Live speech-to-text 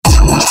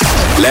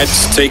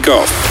Let's take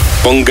off.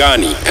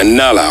 Bongani and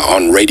Nala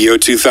on Radio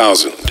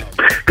 2000.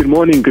 Good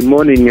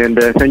morning, and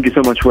thank you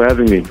so much for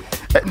having me.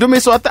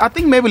 Ndumiso, I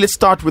think maybe let's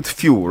start with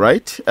fuel,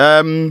 right?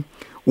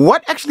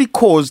 What actually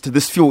caused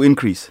this fuel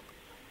increase?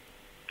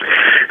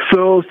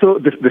 So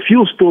the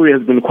fuel story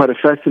has been quite a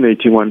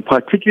fascinating one,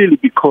 particularly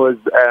because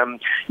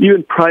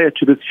even prior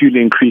to this fuel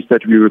increase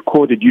that we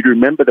recorded, you'd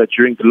remember that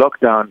during the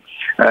lockdown,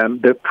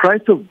 the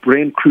price of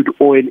Brent crude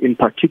oil in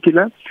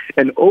particular,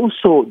 and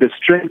also the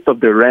strength of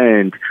the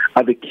rand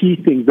are the key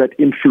things that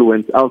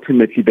influence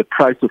ultimately the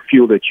price of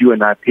fuel that you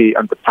and I pay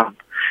on the pump.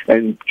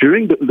 And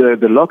during the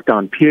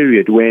lockdown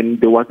period, when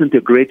there wasn't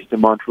a great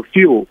demand for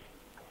fuel,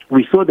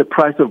 we saw the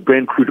price of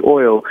Brent crude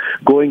oil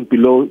going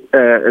below,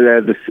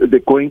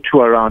 going to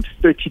around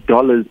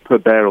 $30 per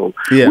barrel,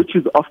 which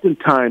is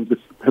oftentimes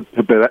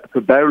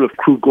per barrel of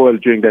crude oil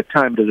during that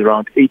time is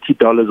around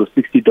 $80 or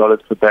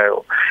 $60 per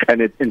barrel.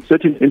 And in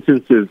certain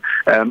instances,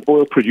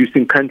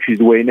 oil-producing countries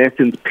were in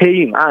essence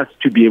paying us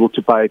to be able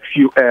to buy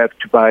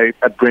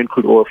Brent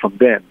crude oil from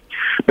them.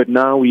 But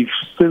now we've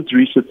since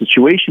reached a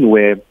situation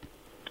where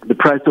the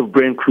price of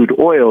Brent crude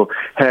oil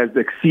has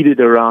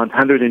exceeded around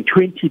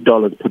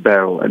 $120 per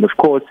barrel. And of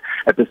course,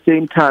 at the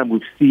same time,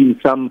 we've seen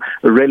some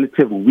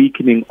relative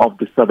weakening of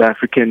the South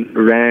African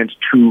rand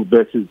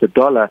versus the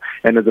dollar.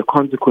 And as a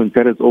consequence,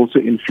 that has also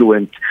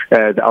influenced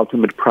the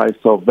ultimate price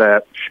of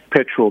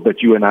petrol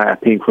that you and I are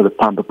paying for the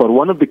pump. But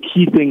one of the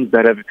key things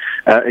that have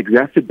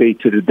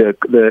exacerbated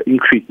the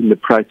increase in the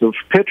price of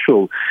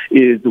petrol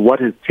is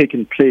what has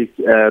taken place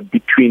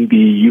between the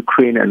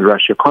Ukraine and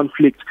Russia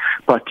conflict,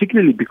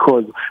 particularly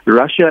because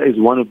Russia is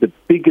one of the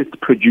biggest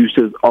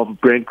producers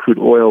of Brent crude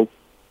oil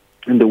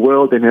in the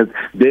world and has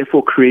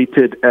therefore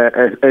created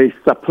a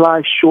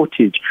supply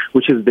shortage,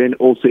 which has then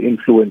also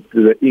influenced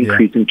the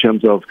increase in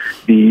terms of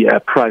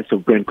the price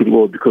of Brent crude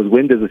oil, because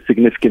when there's a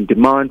significant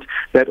demand,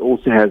 that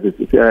also has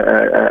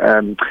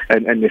an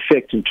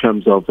effect in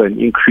terms of an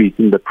increase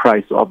in the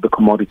price of the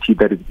commodity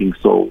that is being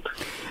sold.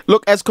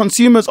 Look, as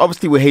consumers,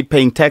 obviously we hate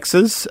paying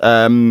taxes,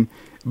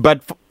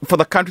 but for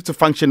the country to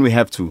function, we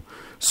have to.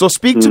 So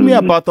speak to me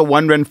about the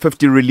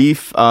R1.50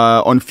 relief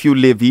on fuel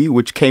levy,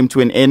 which came to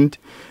an end.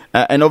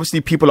 And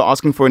obviously people are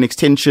asking for an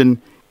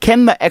extension.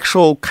 Can the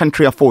actual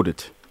country afford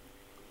it?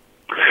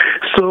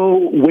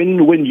 So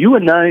when you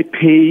and I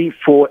pay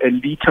for a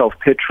litre of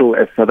petrol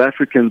as South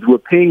Africans, we're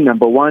paying,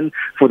 number one,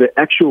 for the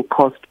actual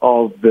cost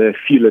of the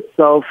fuel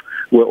itself.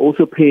 We're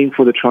also paying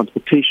for the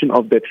transportation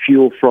of that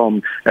fuel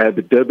from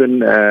the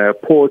Durban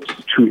ports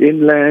to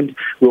inland.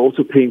 We're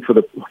also paying for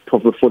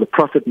the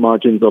profit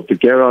margins of the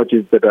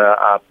garages that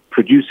are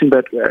producing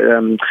that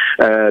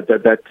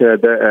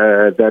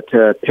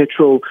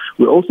petrol.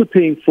 We're also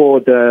paying for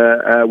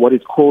the what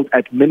is called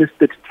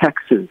administered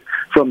taxes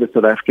from the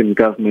South African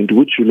government,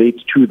 which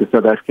relates to the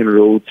South African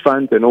Roads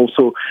Fund, and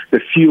also the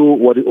fuel,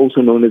 what is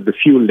also known as the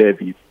fuel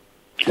levy,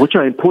 which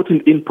are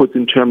important inputs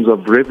in terms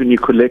of revenue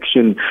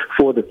collection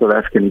for the South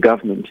African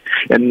government.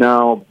 And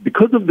now,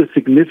 because of the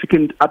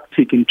significant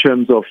uptick in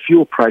terms of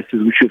fuel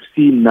prices, which we've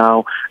seen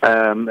now,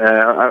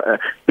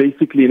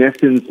 basically, in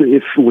essence,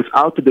 if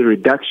without the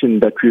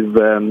reduction that we've,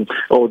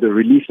 or the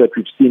relief that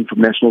we've seen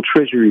from National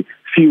Treasury,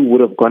 fuel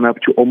would have gone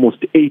up to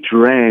almost 8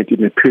 rand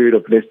in a period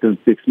of less than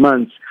 6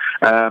 months.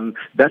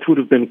 That would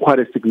have been quite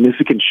a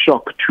significant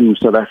shock to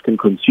South African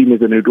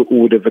consumers, and it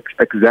would have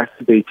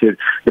exacerbated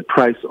the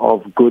price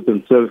of goods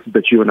and services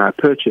that you and I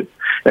purchase.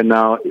 And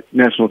now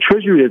National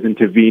Treasury has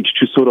intervened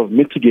to sort of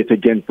mitigate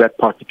against that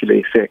particular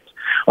effect.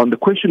 On the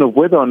question of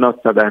whether or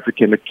not South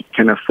Africa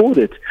can afford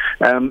it,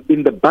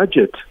 in the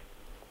budget,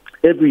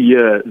 every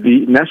year,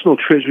 the National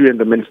Treasury and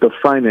the Minister of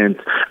Finance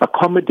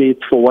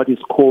accommodates for what is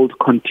called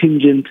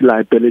contingent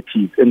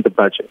liabilities in the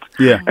budget.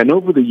 And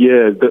over the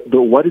years,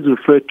 what is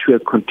referred to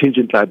as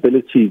contingent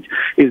liabilities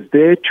is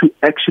there to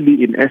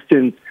actually, in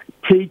essence,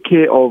 take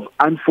care of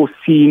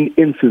unforeseen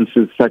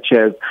instances such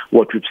as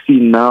what we've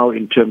seen now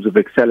in terms of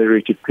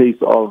accelerated pace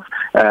of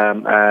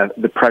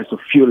the price of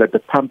fuel at the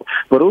pump,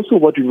 but also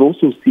what we've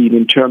also seen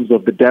in terms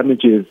of the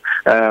damages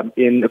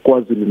in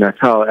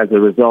KwaZulu-Natal as a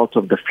result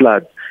of the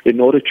floods, in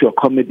order to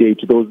accommodate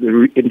those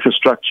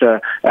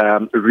infrastructure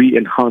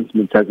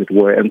re-enhancements, as it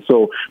were. And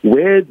so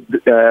where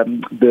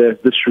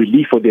this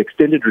relief or the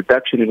extended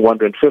reduction in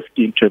R1.50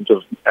 in terms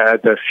of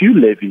the fuel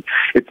levy,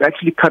 it's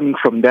actually coming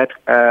from that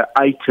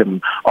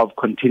item of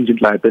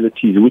contingent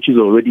liabilities, which is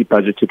already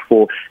budgeted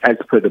for as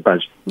per the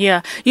budget.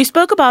 Yeah. You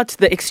spoke about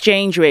the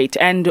exchange rate,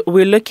 and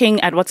we're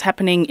looking at what's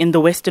happening in the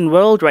Western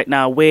world right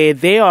now, where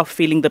they are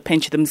feeling the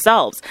pinch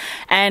themselves.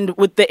 And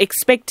with the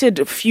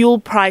expected fuel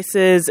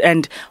prices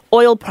and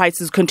oil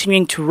prices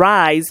continuing to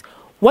rise,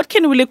 what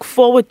can we look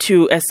forward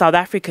to as South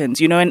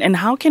Africans, and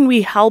how can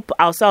we help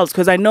ourselves?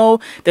 Because I know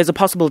there's a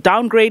possible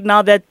downgrade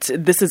now that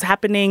this is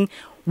happening.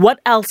 What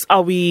else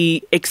are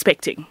we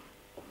expecting?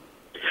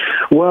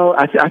 Well,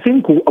 I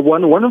think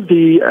one of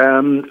the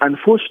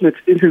unfortunate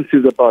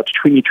instances about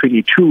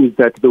 2022 is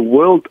that the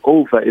world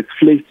over is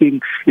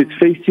facing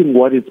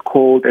what is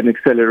called an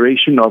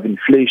acceleration of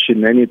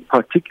inflation, and it's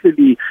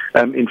particularly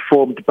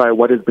informed by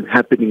what has been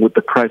happening with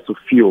the price of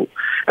fuel.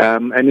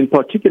 And in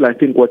particular, I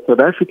think what South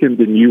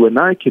Africans and you and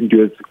I can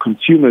do as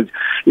consumers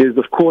is,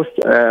 of course,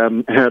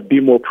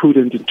 be more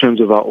prudent in terms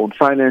of our own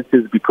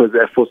finances, because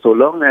for so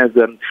long as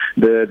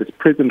this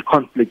present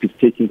conflict is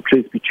taking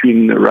place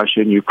between Russia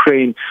and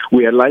Ukraine,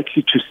 we are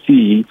likely to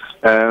see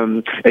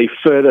a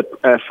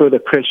further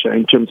pressure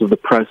in terms of the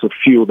price of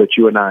fuel that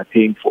you and I are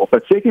paying for.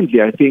 But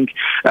secondly, I think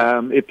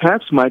it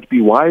perhaps might be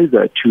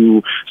wiser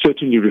to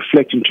certainly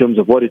reflect in terms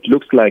of what it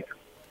looks like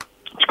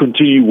to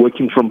continue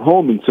working from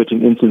home in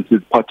certain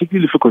instances,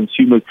 particularly for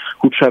consumers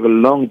who travel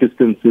long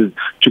distances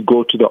to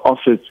go to the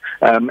office,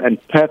 and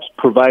perhaps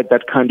provide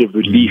that kind of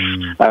relief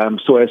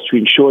so as to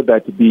ensure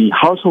that the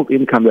household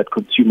income that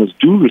consumers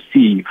do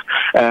receive,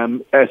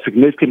 a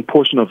significant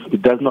portion of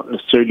it does not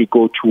necessarily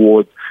go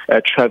towards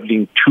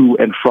traveling to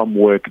and from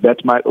work.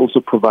 That might also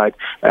provide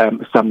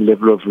some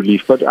level of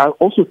relief. But I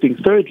also think,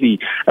 thirdly,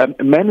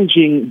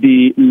 managing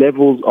the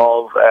levels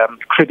of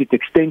credit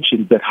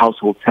extensions that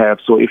households have.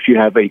 So if you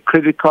have a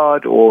credit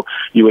card or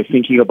you are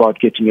thinking about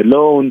getting a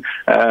loan,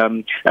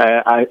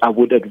 I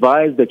would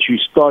advise that you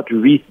start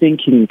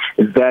rethinking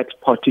that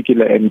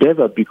particular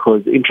endeavor,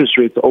 because interest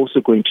rates are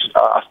also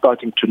are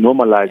starting to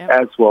normalize,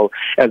 as well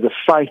as a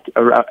fight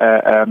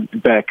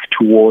back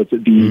towards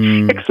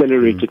the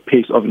accelerated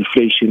pace of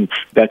inflation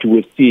that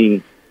we're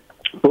seeing,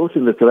 both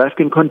in the South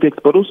African context,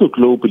 but also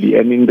globally.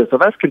 And in the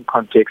South African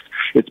context,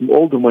 it's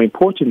all the more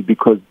important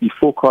because the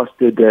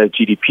forecasted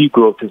GDP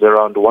growth is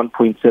around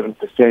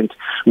 1.7%,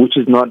 which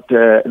is not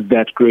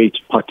that great,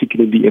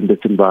 particularly in this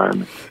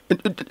environment.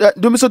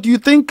 Ndumiso, do you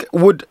think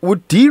would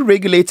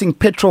deregulating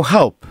petrol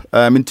help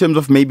in terms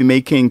of maybe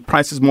making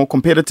prices more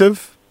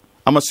competitive?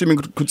 I'm assuming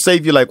it could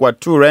save you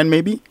R2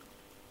 maybe?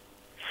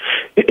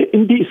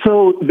 Indeed.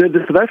 So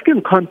the South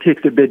African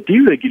context, the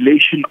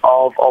deregulation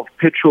of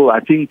petrol, I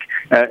think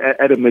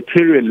at a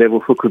material level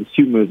for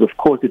consumers, of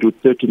course, it would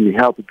certainly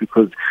help,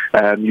 because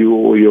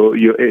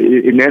you're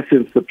in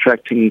essence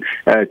subtracting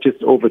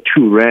just over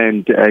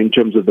R2 in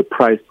terms of the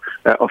price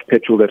of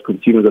petrol that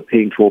consumers are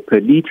paying for per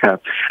litre.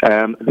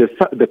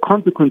 The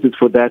consequences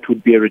for that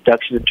would be a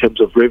reduction in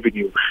terms of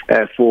revenue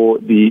for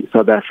the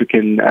South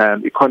African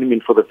economy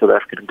and for the South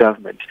African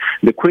government.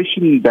 The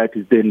question that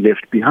is then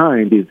left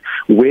behind is,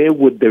 where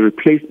would the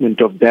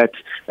replacement of that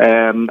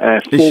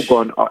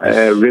foregone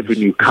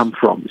revenue come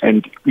from?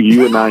 And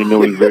you and I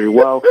knowing very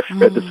well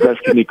that the South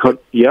African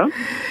economy... Yeah?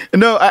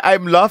 No,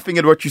 I'm laughing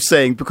at what you're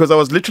saying, because I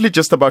was literally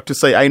just about to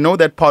say, I know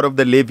that part of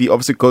the levy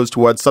obviously goes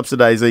towards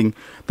subsidizing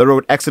the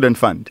road accident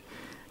fund,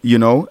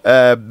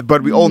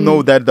 but we all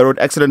know that the road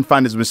accident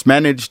fund is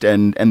mismanaged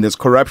and there's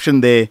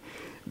corruption there.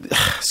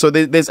 So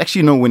there's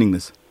actually no winning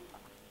this.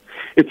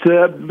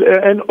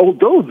 And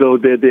although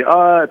there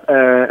are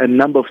a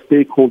number of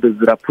stakeholders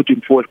that are putting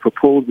forward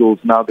proposals,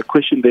 now the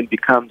question then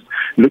becomes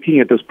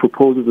looking at those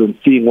proposals and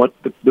seeing what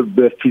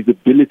the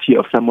feasibility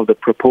of some of the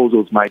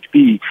proposals might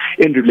be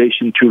in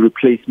relation to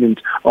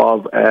replacement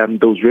of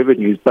those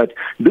revenues. But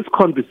this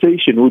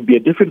conversation would be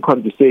a different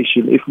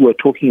conversation if we were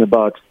talking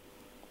about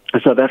a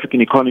South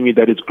African economy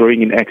that is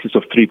growing in excess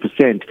of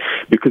 3%,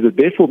 because it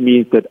therefore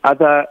means that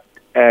other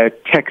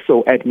tax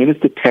or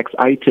administered tax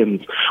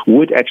items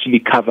would actually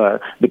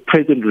cover the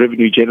present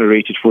revenue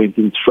generated, for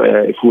instance,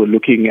 if we're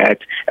looking at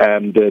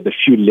the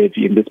fuel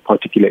levy in this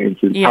particular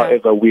instance. Yeah.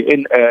 However, we're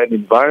in an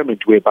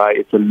environment whereby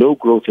it's a low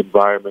growth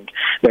environment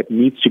that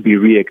needs to be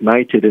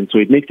reignited, and so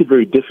it makes it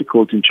very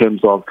difficult in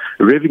terms of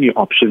revenue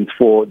options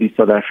for the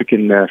South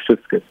African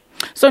fiscus.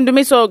 So,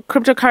 Ndumiso,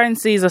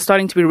 cryptocurrencies are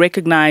starting to be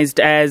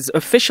recognized as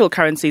official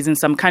currencies in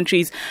some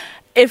countries.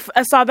 If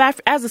as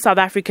a South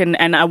African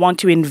and I want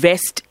to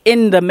invest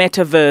in the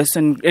metaverse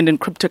and in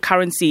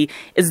cryptocurrency,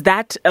 is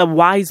that a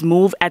wise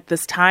move at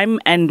this time,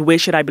 and where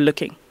should I be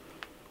looking?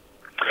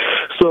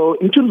 So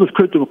in terms of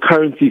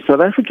cryptocurrency, South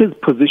Africa's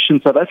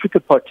position, South Africa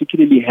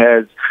particularly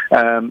has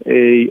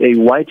a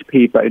white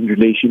paper in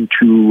relation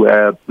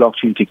to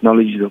blockchain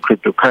technologies and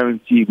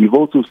cryptocurrency. We've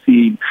also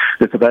seen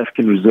the South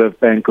African Reserve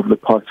Bank over the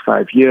past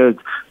 5 years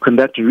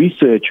conduct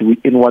research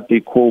in what they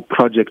call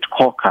Project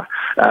Hawker,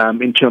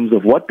 in terms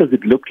of what does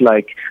it look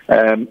like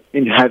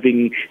in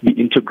having the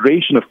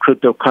integration of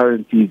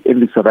cryptocurrencies in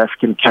the South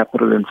African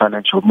capital and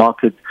financial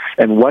markets,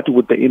 and what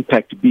would the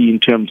impact be in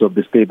terms of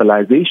the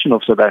stabilization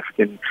of South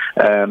African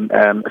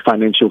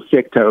financial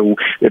sector,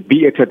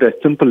 be it at a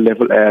simple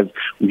level as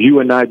you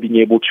and I being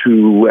able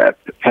to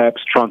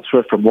perhaps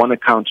transfer from one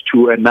account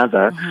to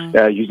another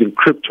using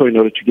crypto in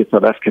order to get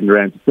South African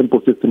rands, a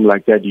simple system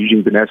like that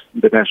using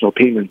the national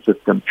payment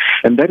system.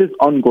 And that is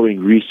ongoing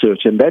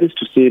research, and that is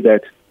to say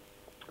that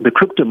the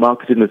crypto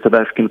market in the South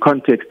African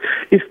context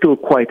is still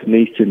quite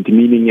nascent,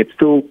 meaning it's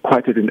still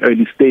quite at an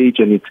early stage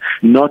and it's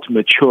not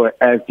mature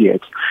as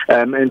yet.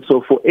 And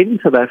so for any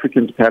South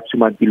Africans perhaps who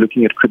might be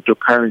looking at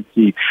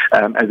cryptocurrency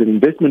as an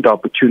investment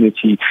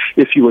opportunity,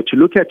 if you were to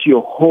look at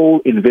your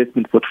whole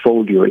investment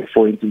portfolio, if,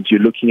 for instance, you're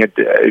looking at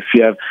if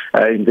you have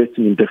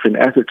investing in different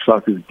asset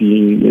classes,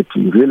 being it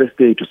in real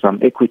estate or some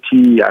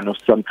equity, I know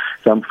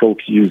some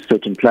folks use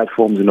certain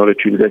platforms in order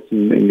to invest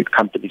in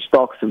company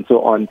stocks and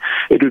so on,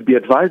 it would be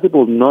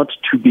advisable not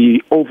to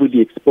be overly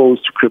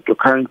exposed to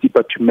cryptocurrency,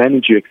 but to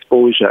manage your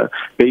exposure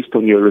based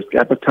on your risk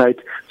appetite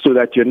so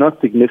that you're not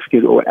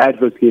significant or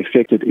adversely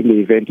affected in the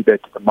event that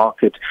the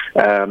market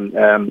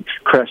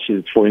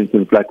crashes, for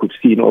instance, like we've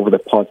seen over the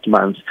past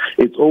months.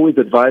 It's always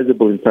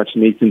advisable in such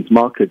nascent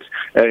markets,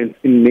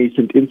 in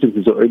nascent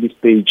instances or early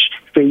stage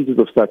phases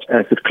of such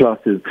asset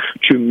classes,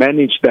 to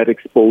manage that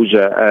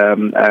exposure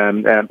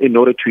in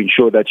order to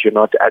ensure that you're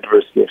not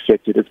adversely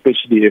affected,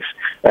 especially if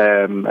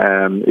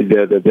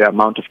the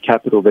amount of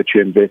capital that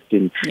you invest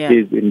in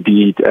is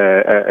indeed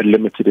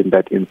limited in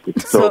that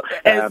instance. So,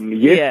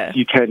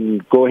 you can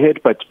go ahead,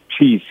 but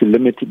please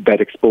limit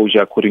that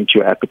exposure according to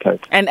your appetite.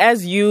 And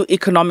as you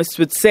economists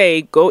would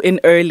say, go in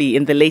early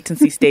in the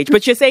latency stage,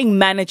 but you're saying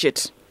manage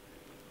it.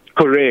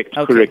 Correct.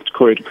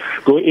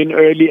 Go in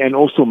early and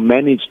also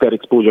manage that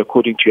exposure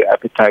according to your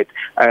appetite.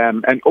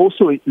 And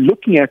also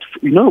looking at,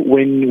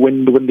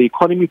 when the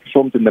economy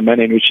performs in the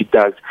manner in which it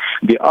does,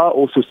 there are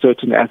also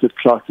certain asset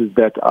classes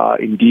that are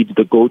indeed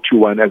the go-to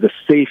one as a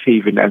safe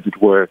haven, as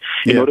it were,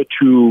 in order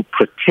to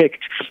protect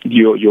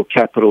your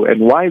capital.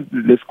 And why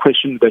this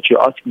question that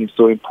you're asking is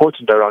so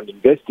important around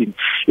investing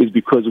is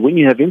because when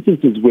you have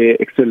instances where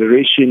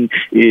acceleration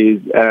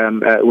is,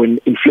 when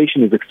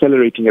inflation is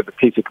accelerating at the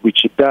pace at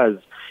which it does,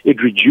 it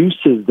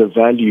reduces the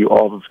value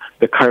of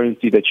the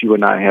currency that you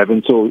and I have.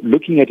 And so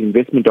looking at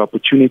investment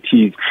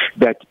opportunities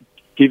that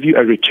give you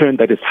a return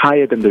that is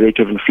higher than the rate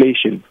of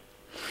inflation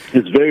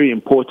is very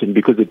important,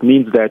 because it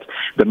means that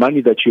the money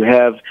that you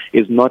have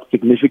is not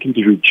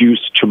significantly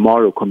reduced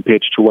tomorrow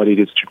compared to what it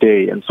is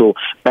today. And so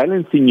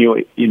balancing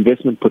your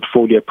investment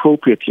portfolio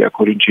appropriately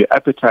according to your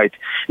appetite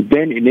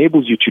then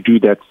enables you to do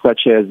that,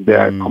 such as there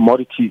are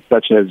commodities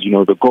such as,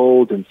 the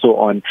gold and so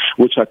on,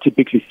 which are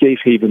typically safe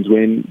havens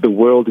when the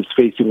world is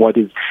facing what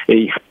is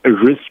a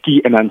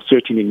risky and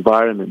uncertain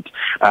environment.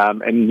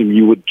 And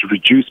you would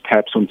reduce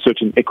perhaps on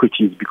certain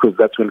equities, because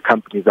that's when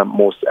companies are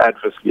most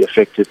adversely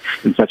affected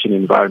in such an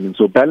environment.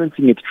 So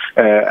balancing it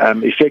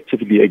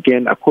effectively,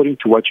 again, according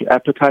to what your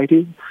appetite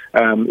is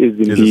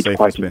indeed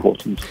quite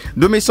important.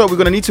 Ndumiso, we're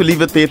going to need to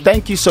leave it there.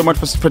 Thank you so much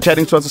for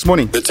chatting to us this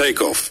morning. The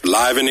Takeoff,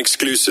 live and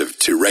exclusive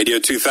to Radio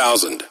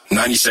 2000,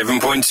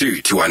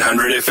 97.2 to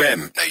 100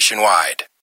 FM nationwide.